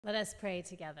Let us pray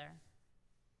together.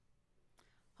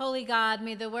 Holy God,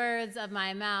 may the words of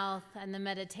my mouth and the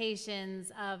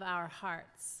meditations of our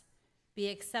hearts be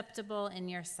acceptable in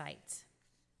your sight.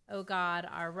 O God,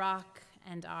 our rock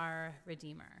and our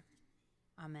Redeemer.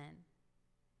 Amen.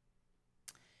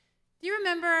 Do you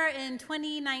remember in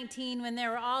 2019 when there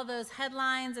were all those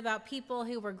headlines about people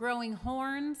who were growing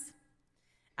horns?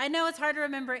 I know it's hard to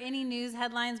remember any news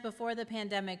headlines before the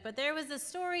pandemic, but there was a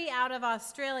story out of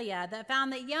Australia that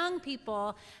found that young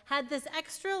people had this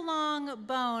extra long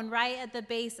bone right at the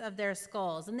base of their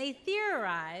skulls. And they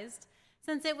theorized,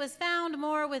 since it was found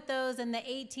more with those in the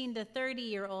 18 to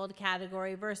 30-year-old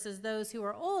category versus those who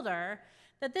were older,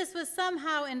 that this was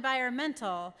somehow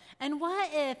environmental. And what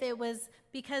if it was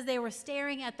because they were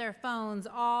staring at their phones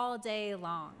all day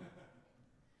long?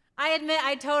 I admit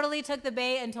I totally took the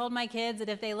bait and told my kids that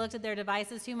if they looked at their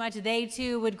devices too much, they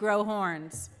too would grow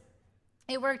horns.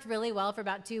 It worked really well for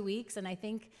about 2 weeks, and I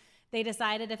think they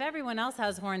decided if everyone else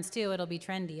has horns too, it'll be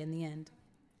trendy in the end.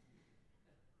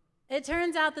 It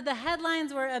turns out that the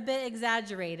headlines were a bit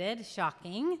exaggerated,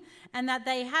 shocking, and that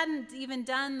they hadn't even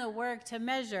done the work to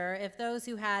measure if those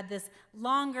who had this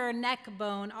longer neck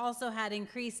bone also had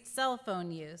increased cell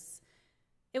phone use.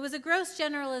 It was a gross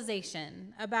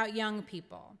generalization about young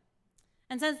people.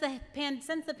 And since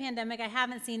the pandemic, I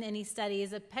haven't seen any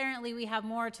studies. Apparently, we have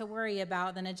more to worry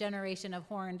about than a generation of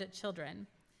horned children.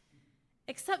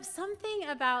 Except something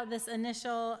about this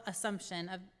initial assumption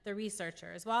of the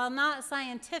researchers, while not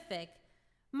scientific,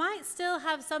 might still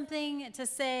have something to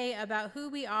say about who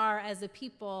we are as a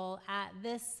people at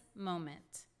this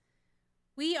moment.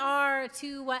 We are,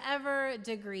 to whatever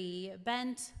degree,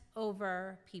 bent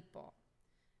over people.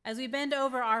 As we bend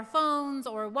over our phones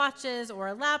or watches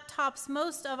or laptops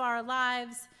most of our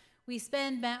lives, we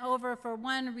spend bent over for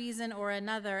one reason or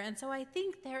another. And so I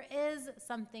think there is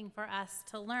something for us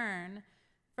to learn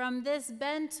from this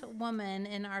bent woman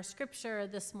in our scripture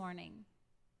this morning.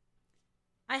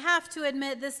 I have to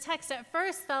admit, this text at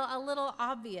first felt a little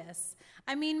obvious.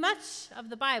 I mean, much of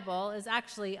the Bible is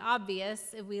actually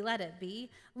obvious if we let it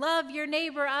be. Love your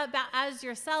neighbor as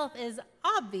yourself is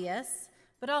obvious,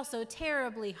 but also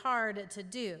terribly hard to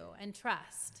do and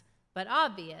trust, but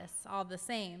obvious all the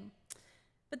same.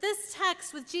 But this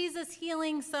text, with Jesus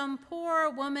healing some poor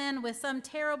woman with some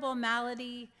terrible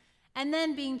malady and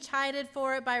then being chided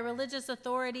for it by religious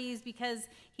authorities because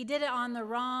he did it on the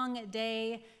wrong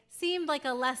day, seemed like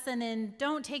a lesson in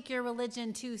don't take your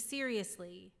religion too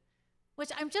seriously,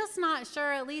 which I'm just not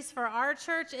sure, at least for our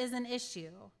church, is an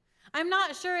issue. I'm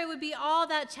not sure it would be all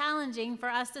that challenging for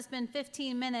us to spend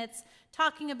 15 minutes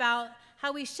talking about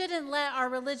how we shouldn't let our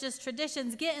religious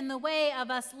traditions get in the way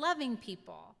of us loving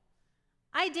people.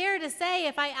 I dare to say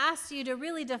if I asked you to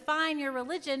really define your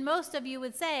religion, most of you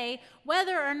would say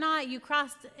whether or not you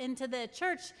crossed into the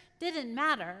church didn't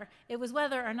matter. It was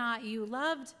whether or not you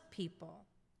loved people.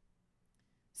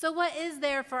 So what is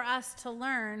there for us to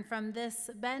learn from this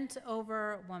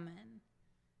bent-over woman?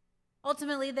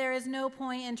 Ultimately, there is no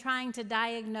point in trying to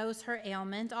diagnose her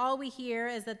ailment. All we hear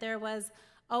is that there was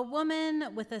a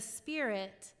woman with a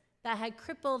spirit that had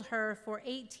crippled her for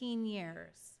 18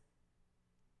 years.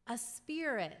 A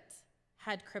spirit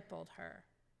had crippled her.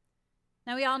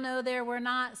 Now, we all know there were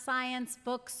not science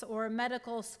books or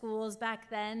medical schools back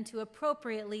then to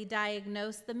appropriately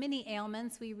diagnose the many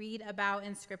ailments we read about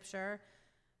in Scripture.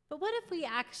 But what if we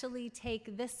actually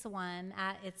take this one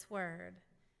at its word?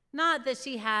 Not that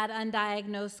she had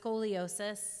undiagnosed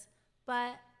scoliosis,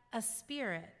 but a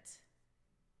spirit.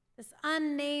 This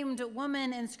unnamed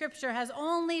woman in Scripture has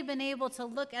only been able to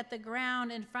look at the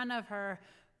ground in front of her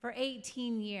for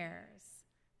 18 years.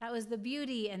 That was the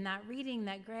beauty in that reading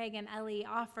that Greg and Ellie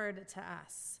offered to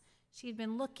us. She'd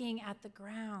been looking at the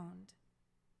ground.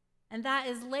 And that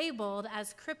is labeled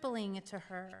as crippling to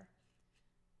her.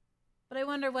 But I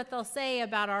wonder what they'll say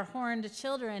about our horned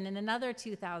children in another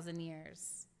 2,000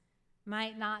 years.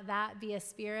 Might not that be a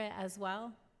spirit as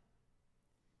well?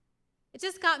 It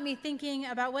just got me thinking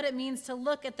about what it means to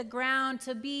look at the ground,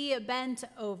 to be bent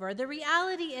over. The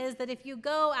reality is that if you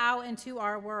go out into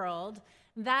our world,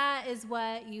 that is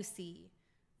what you see.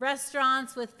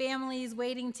 Restaurants with families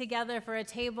waiting together for a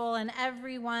table and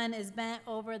everyone is bent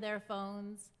over their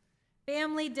phones.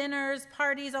 Family dinners,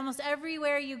 parties, almost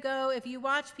everywhere you go, if you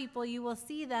watch people, you will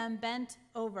see them bent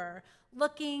over,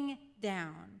 looking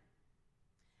down.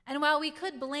 And while we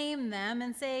could blame them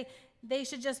and say they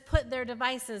should just put their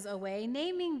devices away,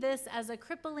 naming this as a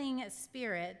crippling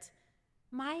spirit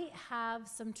might have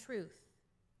some truth.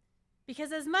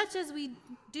 Because as much as we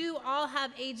do all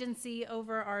have agency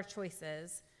over our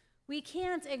choices, We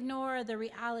can't ignore the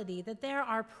reality that there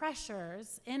are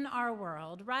pressures in our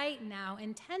world right now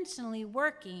intentionally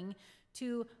working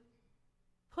to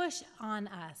push on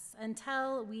us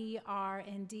until we are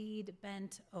indeed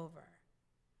bent over.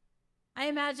 I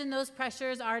imagine those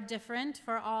pressures are different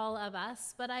for all of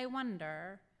us, but I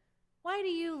wonder, why do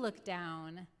you look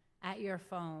down at your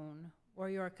phone or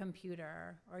your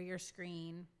computer or your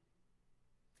screen?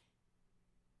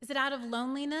 Is it out of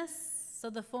loneliness, so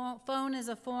the phone is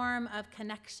a form of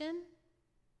connection?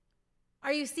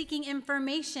 Are you seeking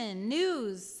information,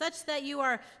 news, such that you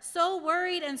are so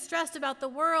worried and stressed about the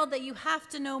world that you have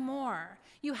to know more?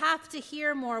 You have to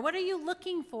hear more. What are you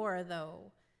looking for,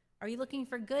 though? Are you looking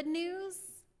for good news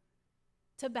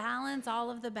to balance all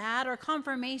of the bad, or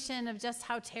confirmation of just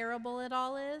how terrible it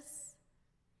all is?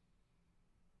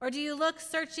 Or do you look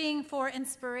searching for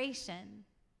inspiration?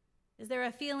 Is there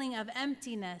a feeling of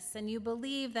emptiness, and you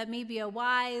believe that maybe a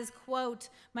wise quote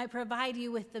might provide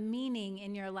you with the meaning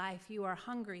in your life you are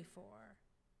hungry for?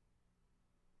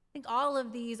 I think all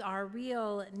of these are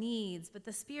real needs, but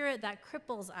the spirit that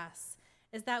cripples us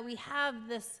is that we have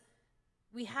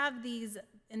these,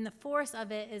 and the force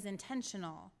of it is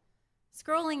intentional.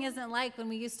 Scrolling isn't like when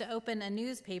we used to open a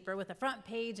newspaper with a front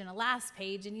page and a last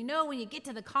page, and you know when you get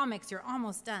to the comics, you're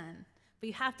almost done, but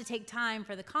you have to take time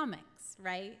for the comics,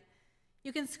 right?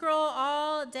 You can scroll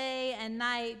all day and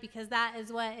night because that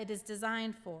is what it is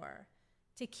designed for,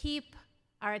 to keep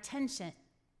our attention,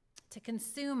 to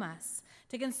consume us,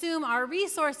 to consume our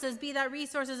resources, be that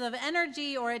resources of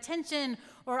energy or attention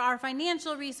or our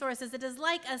financial resources. It is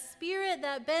like a spirit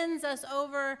that bends us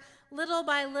over little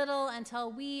by little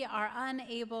until we are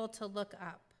unable to look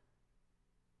up.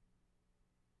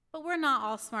 But we're not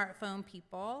all smartphone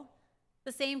people.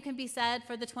 The same can be said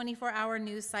for the 24-hour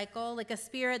news cycle, like a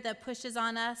spirit that pushes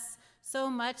on us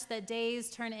so much that days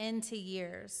turn into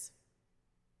years.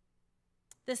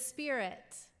 The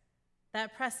spirit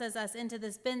that presses us into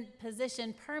this bent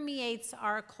position permeates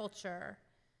our culture.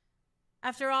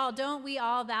 After all, don't we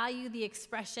all value the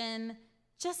expression,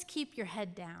 just keep your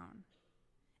head down?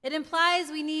 It implies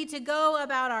we need to go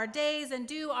about our days and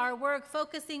do our work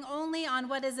focusing only on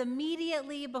what is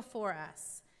immediately before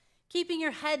us. Keeping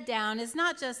your head down is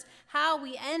not just how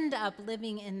we end up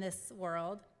living in this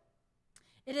world.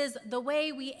 It is the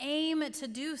way we aim to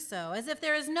do so, as if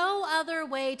there is no other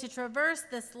way to traverse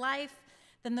this life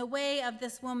than the way of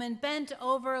this woman bent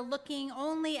over, looking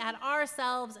only at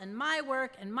ourselves and my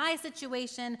work and my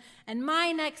situation and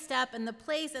my next step and the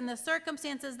place and the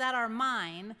circumstances that are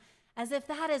mine, as if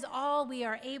that is all we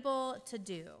are able to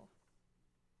do.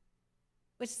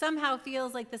 Which somehow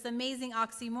feels like this amazing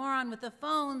oxymoron with the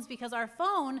phones, because our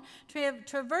phone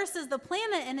traverses the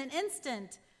planet in an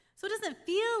instant. So it doesn't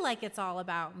feel like it's all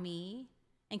about me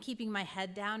and keeping my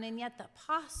head down, and yet the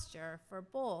posture for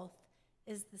both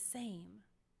is the same.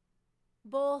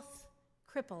 Both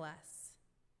cripple us.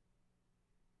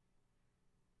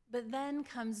 But then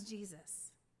comes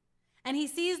Jesus, and he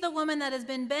sees the woman that has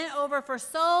been bent over for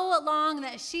so long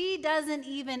that she doesn't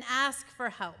even ask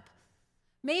for help.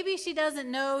 Maybe she doesn't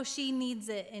know she needs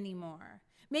it anymore.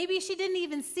 Maybe she didn't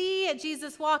even see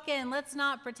Jesus walk in. Let's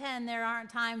not pretend there aren't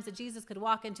times that Jesus could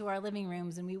walk into our living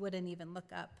rooms and we wouldn't even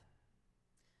look up.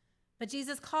 But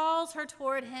Jesus calls her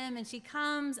toward him, and she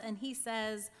comes and he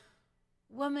says,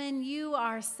 "Woman, you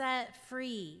are set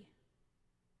free."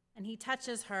 And he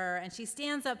touches her, and she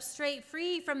stands up straight,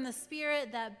 free from the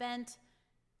spirit that bent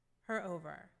her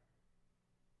over.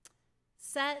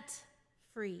 Set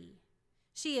free.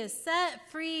 She is set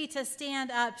free to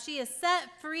stand up. She is set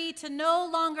free to no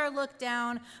longer look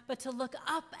down, but to look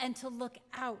up and to look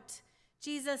out.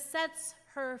 Jesus sets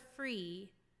her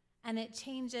free, and it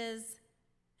changes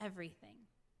everything.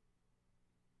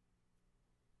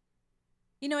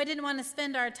 You know, I didn't want to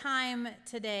spend our time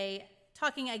today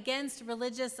talking against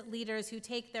religious leaders who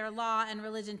take their law and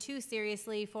religion too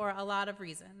seriously for a lot of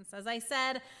reasons. As I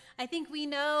said, I think we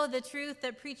know the truth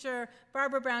that preacher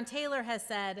Barbara Brown Taylor has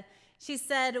said. She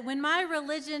said, "When my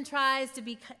religion tries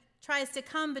to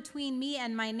come between me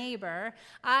and my neighbor,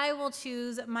 I will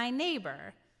choose my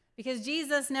neighbor, because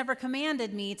Jesus never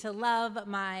commanded me to love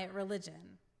my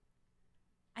religion."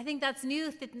 I think that's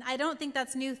new. I don't think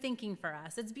that's new thinking for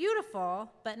us. It's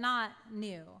beautiful, but not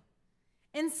new.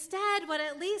 Instead, what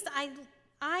at least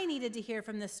I needed to hear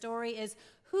from this story is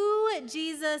who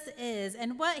Jesus is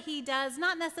and what he does,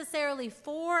 not necessarily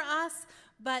for us,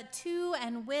 but to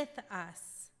and with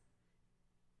us.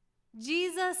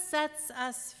 Jesus sets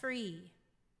us free.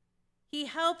 He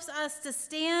helps us to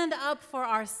stand up for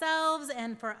ourselves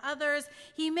and for others.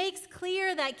 He makes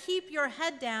clear that keep your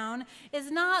head down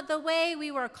is not the way we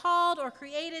were called or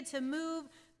created to move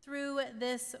through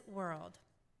this world.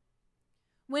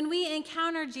 When we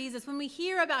encounter Jesus, when we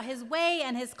hear about his way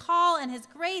and his call and his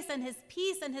grace and his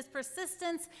peace and his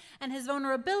persistence and his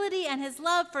vulnerability and his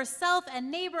love for self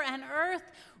and neighbor and earth,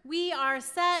 we are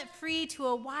set free to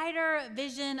a wider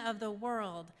vision of the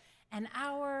world and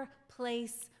our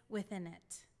place within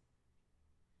it.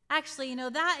 Actually,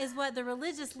 that is what the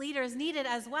religious leaders needed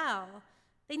as well.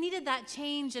 They needed that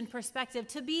change in perspective,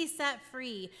 to be set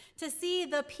free, to see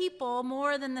the people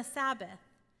more than the Sabbath.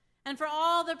 And for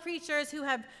all the preachers who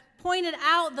have pointed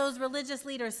out those religious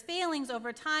leaders' failings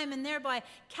over time and thereby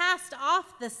cast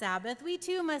off the Sabbath, we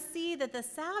too must see that the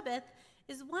Sabbath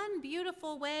is one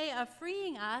beautiful way of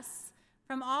freeing us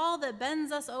from all that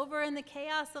bends us over in the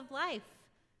chaos of life.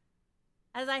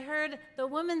 As I heard the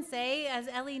woman say, as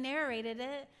Ellie narrated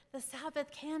it, the Sabbath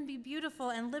can be beautiful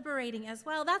and liberating as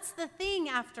well. That's the thing,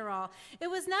 after all. It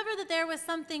was never that there was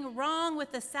something wrong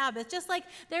with the Sabbath, just like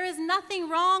there is nothing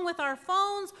wrong with our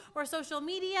phones or social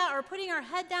media or putting our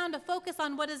head down to focus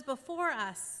on what is before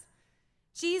us.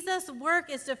 Jesus' work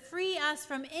is to free us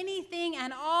from anything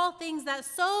and all things that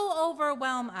so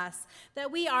overwhelm us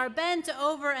that we are bent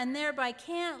over and thereby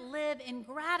can't live in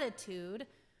gratitude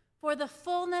for the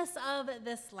fullness of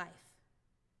this life.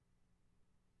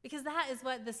 Because that is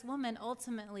what this woman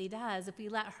ultimately does if we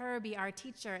let her be our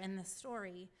teacher in this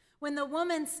story. When the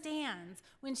woman stands,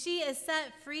 when she is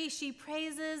set free, she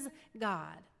praises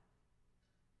God.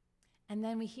 And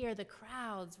then we hear the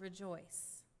crowds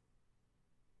rejoice.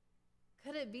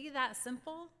 Could it be that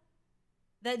simple?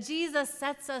 That Jesus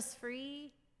sets us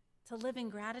free to live in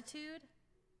gratitude?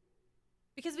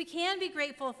 Because we can be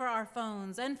grateful for our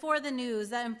phones and for the news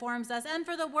that informs us and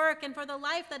for the work and for the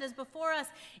life that is before us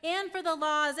and for the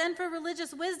laws and for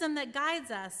religious wisdom that guides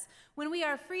us. When we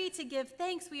are free to give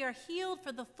thanks, we are healed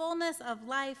for the fullness of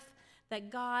life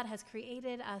that God has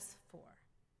created us for.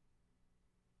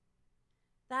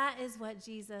 That is what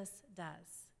Jesus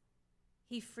does.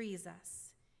 He frees us.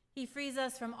 He frees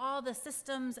us from all the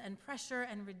systems and pressure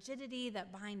and rigidity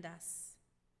that bind us.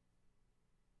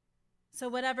 So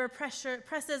whatever pressure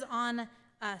presses on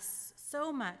us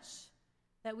so much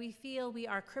that we feel we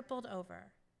are crippled over,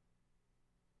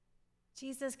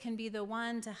 Jesus can be the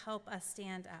one to help us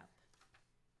stand up.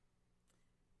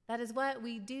 That is what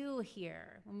we do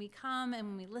here when we come and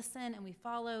when we listen and we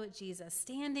follow Jesus,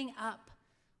 standing up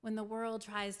when the world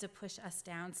tries to push us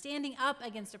down, standing up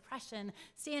against oppression,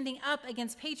 standing up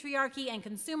against patriarchy and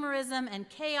consumerism and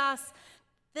chaos.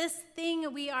 This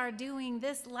thing we are doing,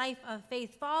 this life of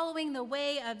faith, following the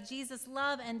way of Jesus'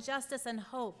 love and justice and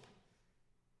hope,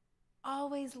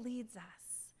 always leads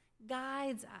us,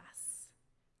 guides us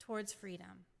towards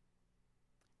freedom.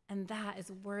 And that is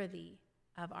worthy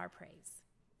of our praise.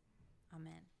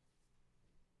 Amen.